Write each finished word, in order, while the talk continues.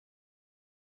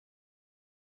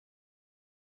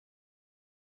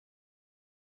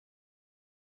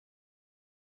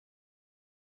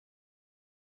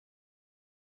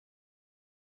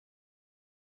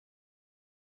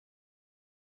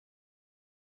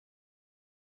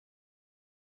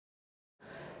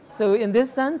So in this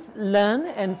sense, land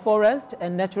and forest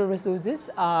and natural resources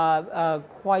are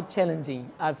quite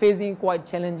challenging, are facing quite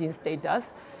challenging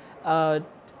status.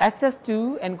 Access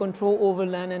to and control over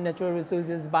land and natural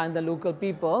resources by the local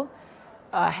people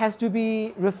has to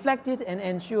be reflected and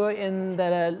ensured in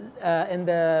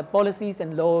the policies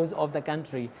and laws of the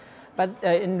country. But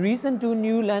in recent two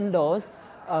new land laws,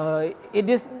 it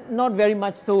is not very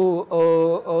much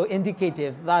so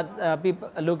indicative that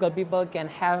local people can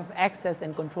have access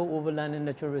and control over land and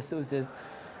natural resources.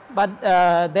 But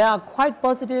there are quite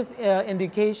positive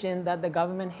indications that the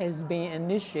government has been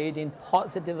initiating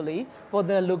positively for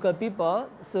the local people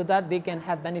so that they can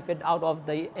have benefit out of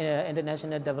the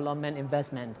international development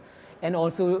investment and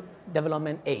also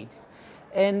development aids.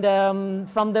 And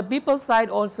from the people's side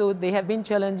also, they have been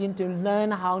challenging to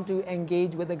learn how to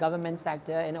engage with the government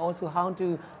sector and also how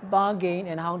to bargain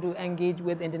and how to engage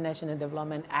with international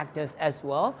development actors as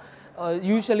well.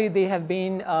 Usually they have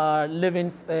been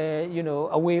living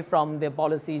away from the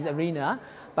policies arena,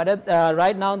 but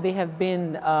right now they have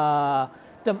been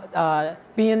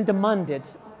being demanded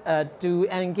to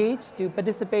engage, to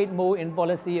participate more in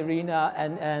policy arena,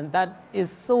 and that is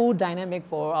so dynamic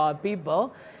for our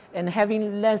people, and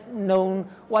having less known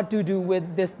what to do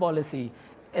with this policy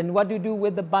and what to do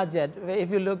with the budget. If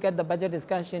you look at the budget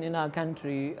discussion in our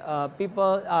country,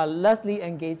 people are lessly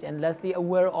engaged and lessly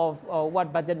aware of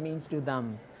what budget means to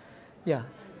them. Yeah,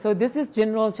 so this is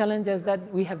general challenges that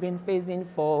we have been facing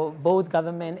for both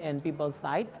government and people's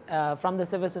side. From the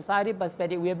civil society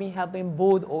perspective, we have been helping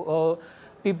both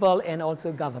people and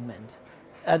also government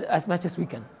as much as we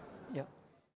can. Yeah.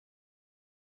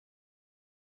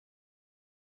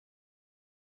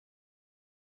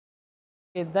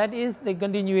 That is the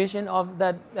continuation of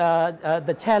that,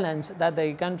 the challenge that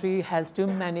the country has to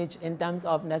manage in terms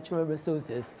of natural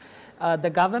resources. The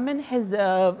government has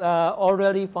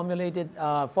already formulated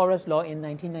forest law in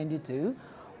 1992,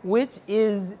 which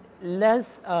is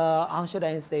less, how should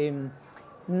I say,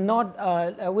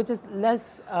 which is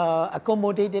less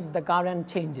accommodated the current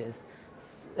changes.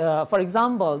 For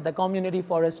example, the community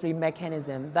forestry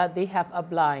mechanism that they have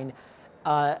applied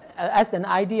as an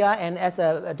idea and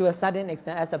to a certain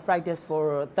extent as a practice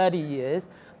for 30 years,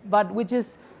 but which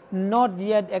is not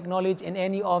yet acknowledged in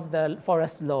any of the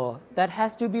forest law. That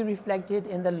has to be reflected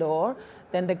in the law.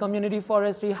 Then the community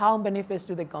forestry, how benefits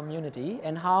to the community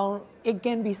and how it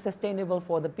can be sustainable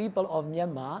for the people of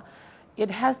Myanmar.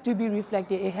 It has to be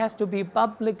reflected, it has to be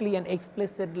publicly and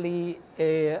explicitly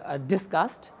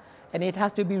discussed, and it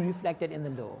has to be reflected in the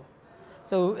law.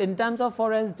 So in terms of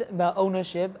forest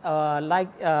ownership, like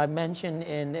mentioned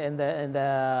in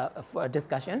the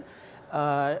discussion,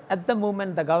 at the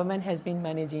moment the government has been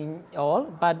managing all,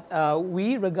 but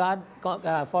we regard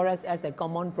forest as a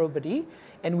common property,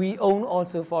 and we own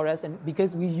also forest, and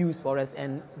because we use forest,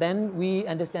 and then we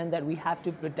understand that we have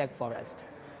to protect forest.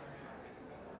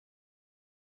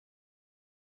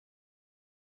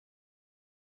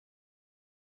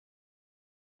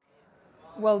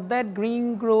 Well, that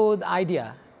green growth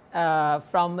idea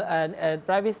from a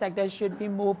private sector should be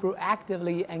more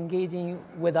proactively engaging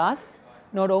with us,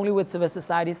 not only with civil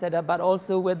society setup, but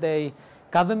also with the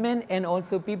government and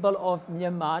also people of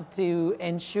Myanmar to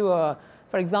ensure,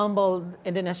 for example,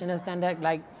 international standard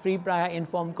like free, prior,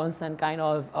 informed consent kind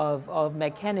of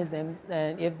mechanism,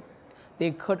 and if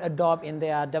they could adopt in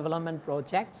their development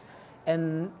projects.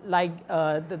 And like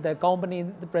the company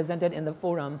presented in the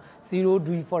forum, zero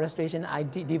deforestation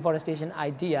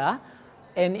idea.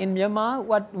 And in Myanmar,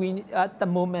 what we at the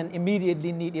moment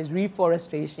immediately need is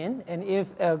reforestation. And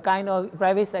if a kind of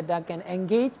private sector can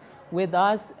engage with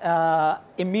us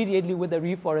immediately with the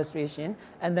reforestation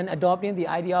and then adopting the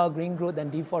idea of green growth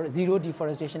and zero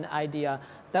deforestation idea,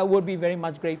 that would be very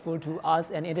much grateful to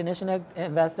us and international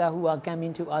investors who are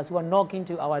coming to us, who are knocking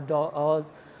to our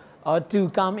doors, or to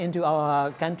come into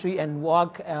our country and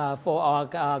work for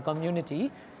our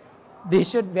community. They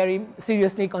should very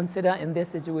seriously consider in this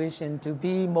situation to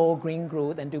be more green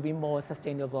growth and to be more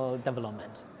sustainable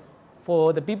development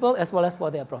for the people as well as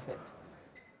for their profit.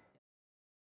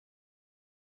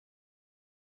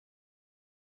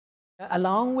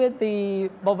 Along with the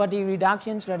poverty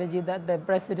reduction strategy that the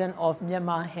President of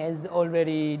Myanmar has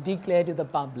already declared to the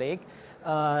public,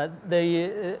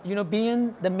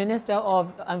 being the Minister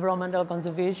of Environmental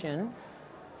Conservation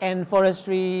and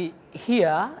Forestry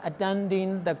here,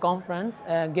 attending the conference,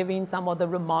 giving some of the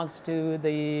remarks to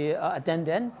the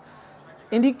attendants,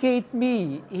 indicates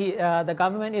me the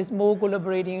government is more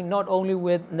collaborating not only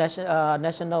with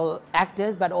national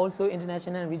actors, but also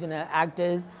international and regional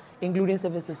actors, including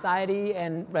civil society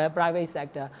and private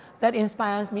sector. That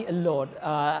inspires me a lot.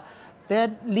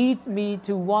 That leads me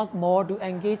to work more, to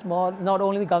engage more, not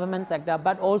only the government sector,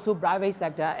 but also private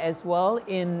sector as well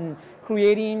in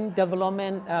creating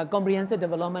development, comprehensive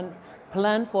development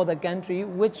plan for the country,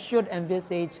 which should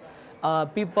envisage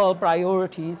people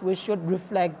priorities, which should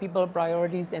reflect people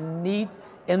priorities and needs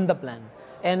in the plan.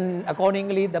 And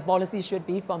accordingly, the policy should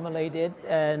be formulated,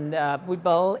 and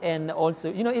people, and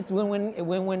also, it's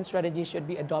win-win strategy should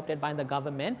be adopted by the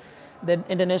government. The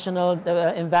international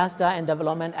investor and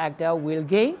development actor will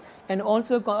gain, and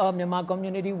also Myanmar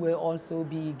community will also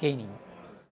be gaining.